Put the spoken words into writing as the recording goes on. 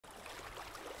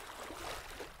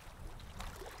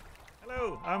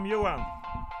Hello, I'm Johan.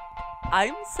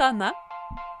 I'm Sanna.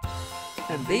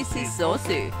 And this is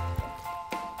Zosu.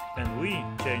 And we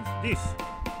changed this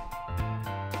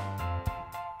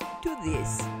To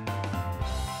this.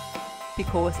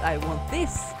 Because I want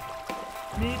this.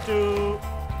 Me too.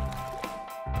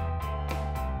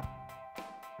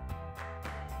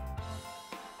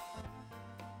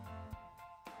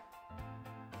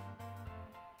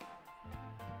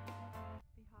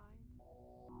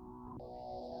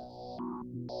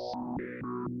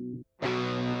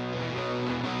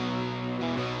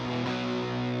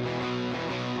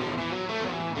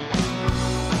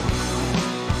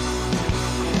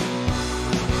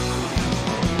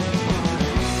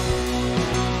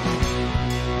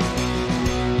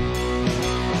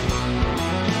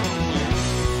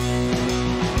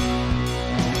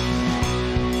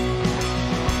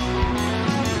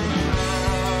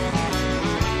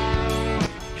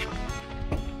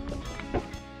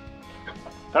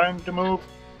 Time to move.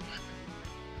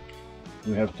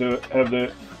 We have to have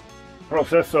the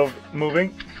process of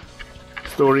moving,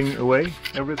 storing away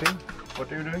everything.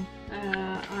 What are you doing?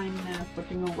 I'm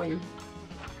putting away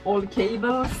all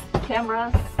cables,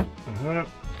 cameras,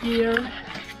 gear.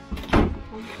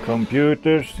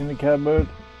 Computers in the cupboard.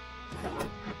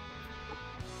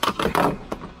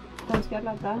 Den ska jag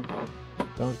ladda.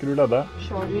 Den ska du ladda.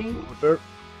 Charging. Computer.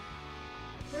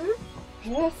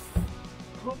 Yes.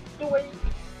 Put away.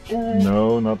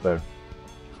 No, not there.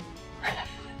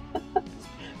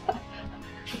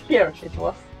 Here it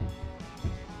was.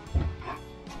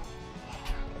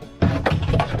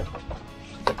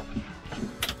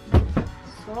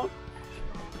 So,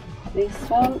 this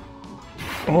one.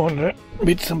 All the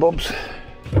bits and bobs.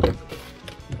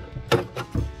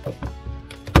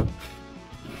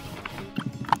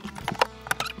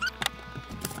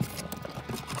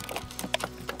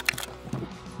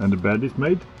 And the bed is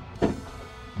made?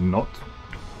 Not.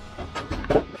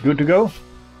 Good to go?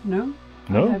 No.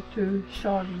 No? I have to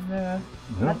charge the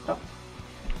laptop.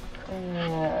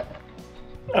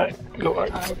 Go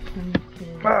on. I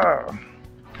can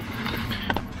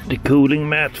The cooling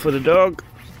mat for the dog.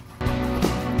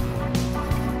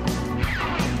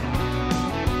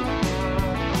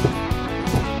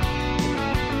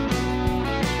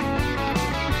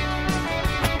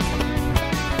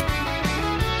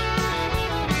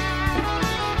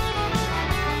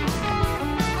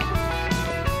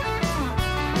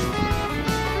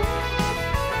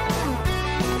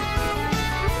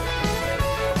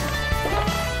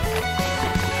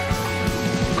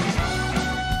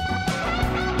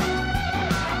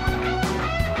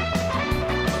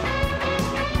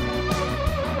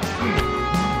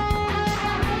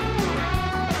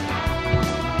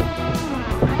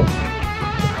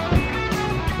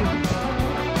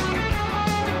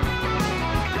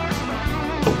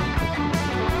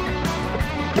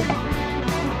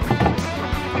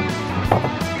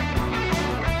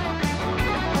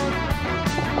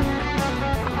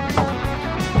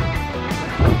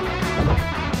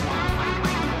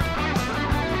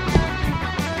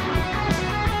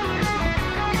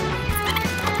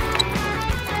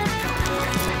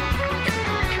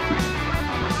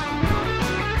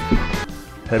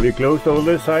 Have you closed all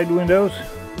the side windows?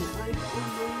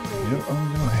 You're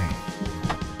on the way.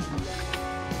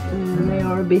 They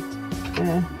are a bit...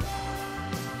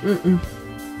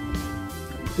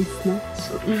 It's not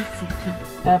so easy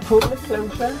to... full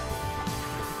closure.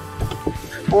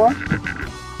 Or...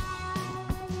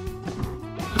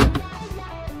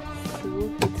 So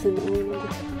it's an old...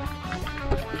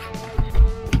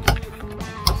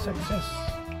 Success.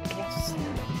 Yes.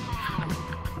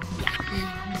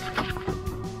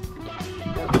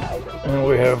 And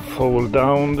we have fold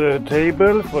down the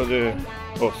table for the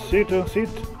Ossie to sit.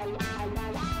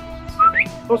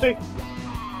 Ossie!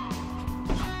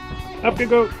 Up you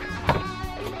go!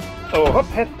 Oh, hop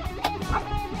head!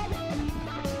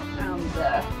 And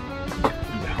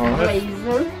Harness.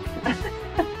 razor.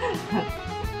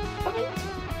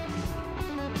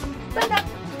 Stand up!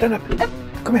 Stand up!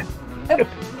 Come here! Up.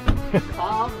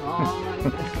 Come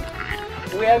on!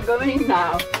 We are going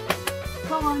now.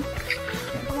 Come on!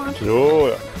 Come on! Så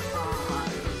ja.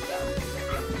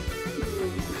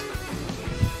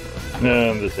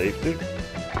 And the safety.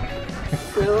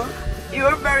 So,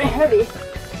 you're very heavy.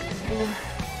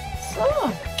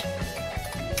 So,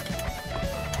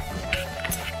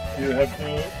 You have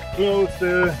to close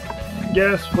the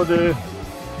gas for the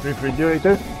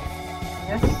refrigerator.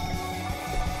 yes.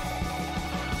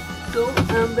 So,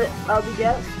 and the other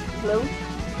gas close.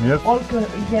 Yes. All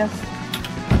gas.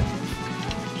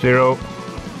 0.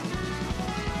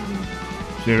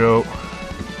 0.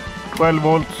 12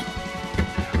 volts.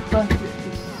 But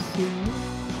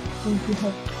you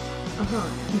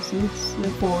have. This is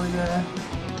for the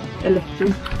electric.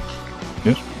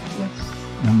 Yes. Yes.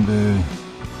 And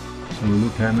solar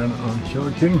panel are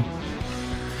charging.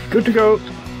 Good to go.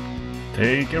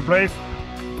 Take your place.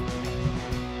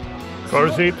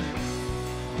 Car seat.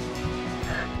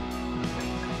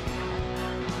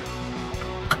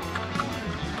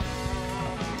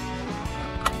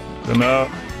 So now,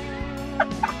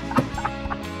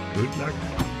 good luck.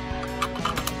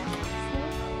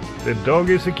 The dog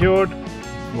is secured,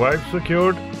 wife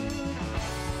secured.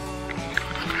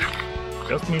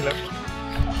 Just me left.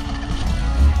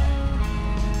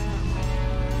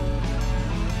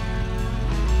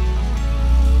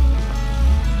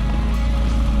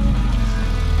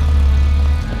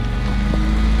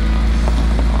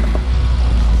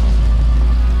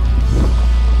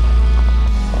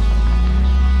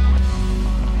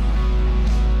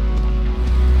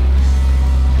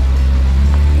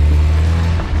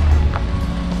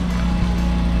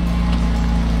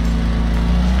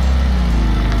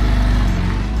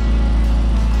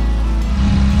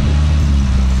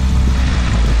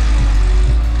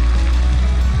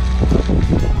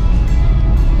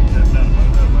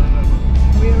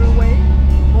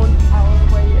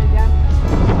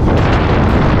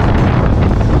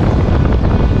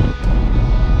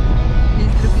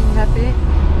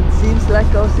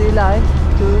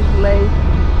 Life to lay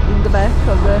in the back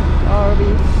of the RV.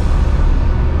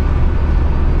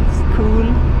 It's cool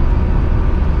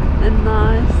and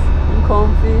nice and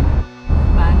comfy.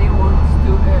 Manny wants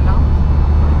to Öland.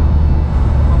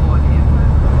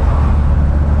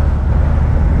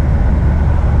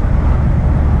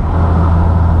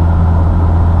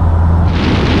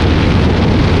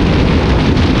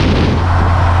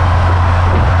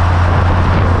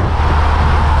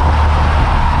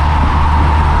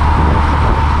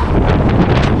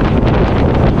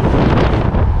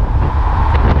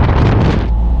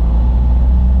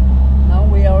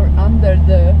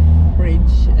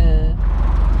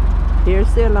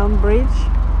 Here's the Öland bridge,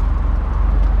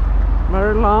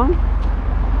 very long.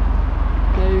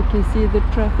 There you can see the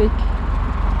traffic.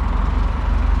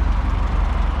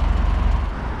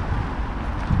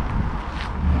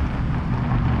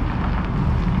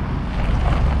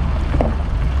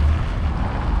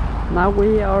 Now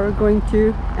we are going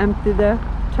to empty the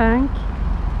tank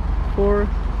for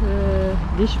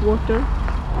dishwater.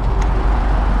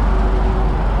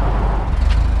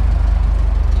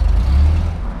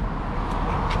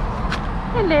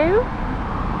 Hello.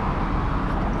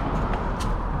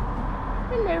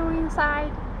 Hello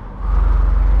inside.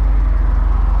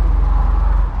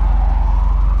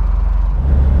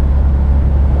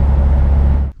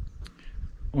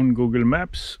 On Google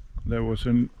Maps there was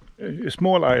a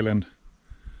small island,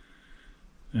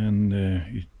 and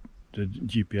the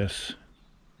GPS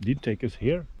did take us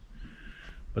here,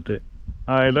 but the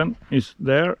island is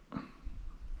there,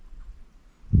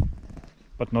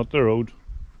 but not the road.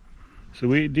 So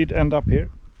we did end up here,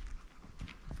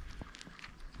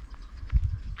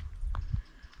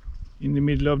 in the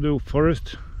middle of the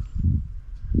forest,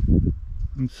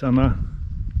 and Sanna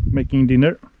making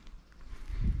dinner.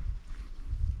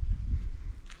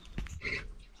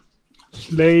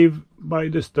 Slave by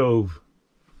the stove.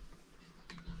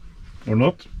 Or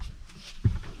not?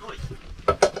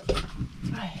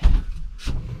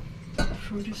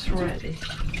 Food is ready.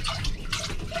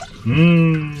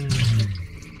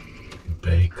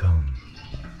 Bacon.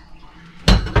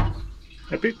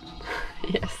 Happy?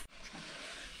 Yes.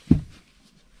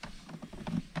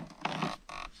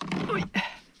 Oj.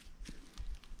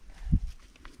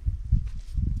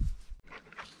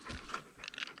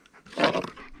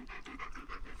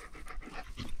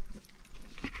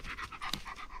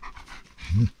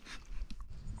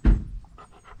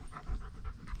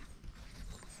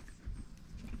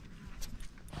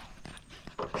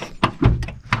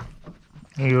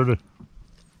 Jag gör det.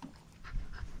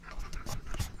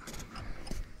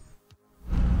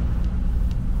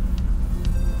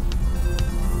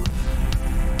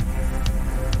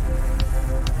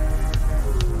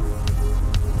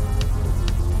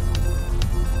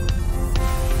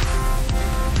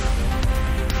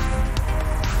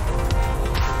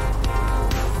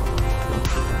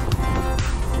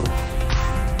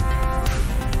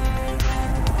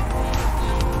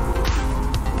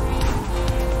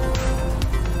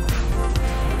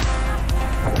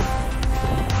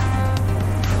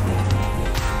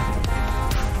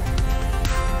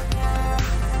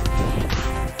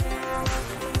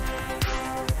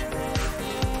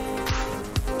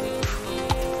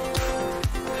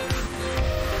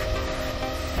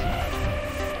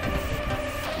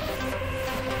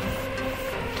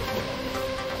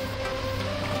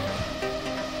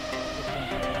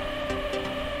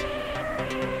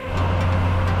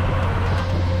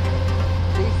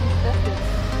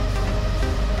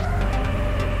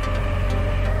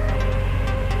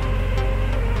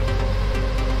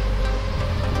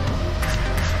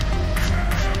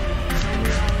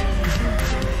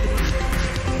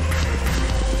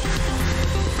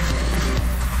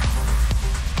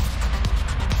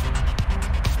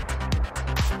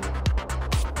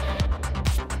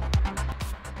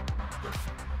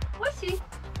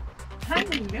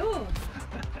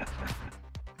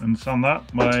 Sanna,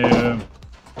 my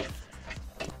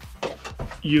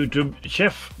YouTube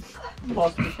chef.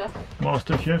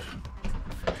 Master chef.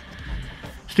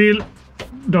 Still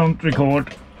don't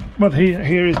record, but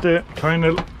here is the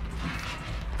final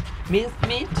Minced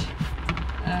meat.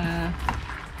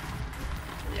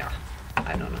 Yeah,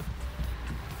 I don't know.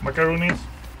 macaronis,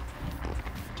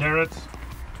 carrots,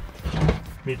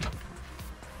 meat,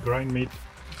 grind meat,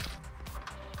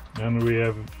 and we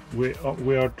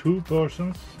are 2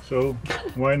 persons, so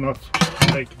why not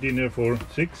make dinner for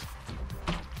 6?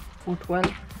 Or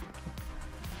 12.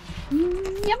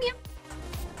 Yum yum.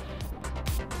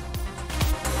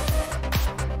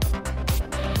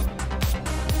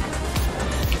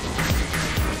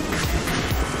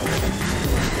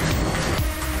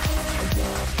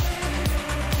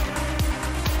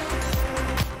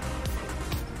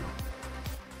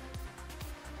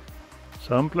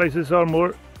 Some places are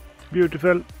more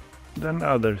beautiful than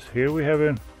others. Here we have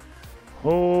a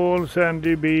whole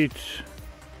sandy beach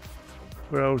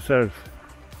for ourselves,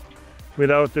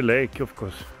 without the lake, of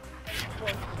course.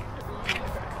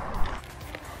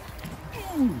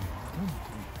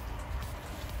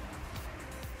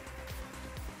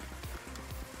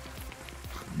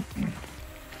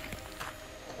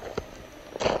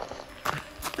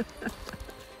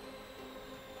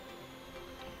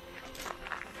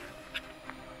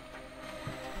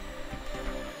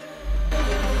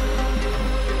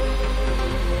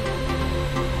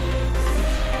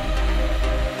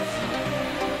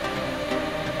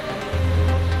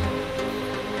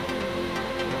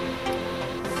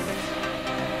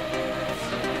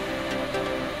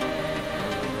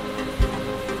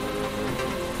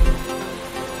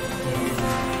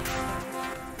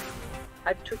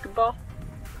 I took a bath.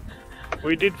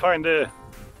 We did find a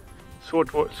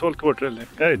salt water,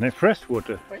 no, fresh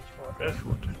water. Fresh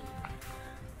water.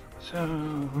 So,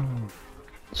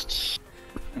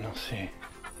 and I'll see.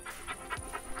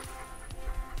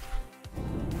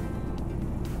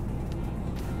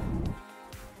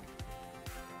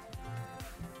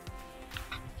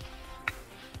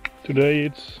 Today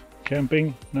it's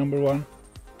camping number 1.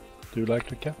 Do you like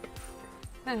to camp?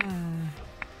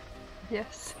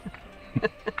 Yes.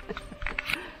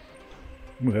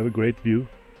 We have a great view.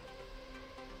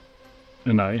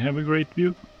 And I have a great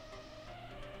view.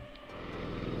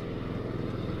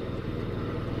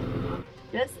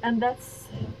 Yes, and that's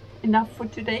enough for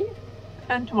today.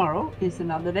 And tomorrow is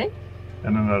another day.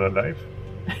 And another life,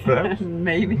 perhaps.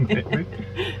 Maybe. Maybe.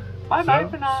 Bye bye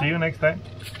for now. See you next time.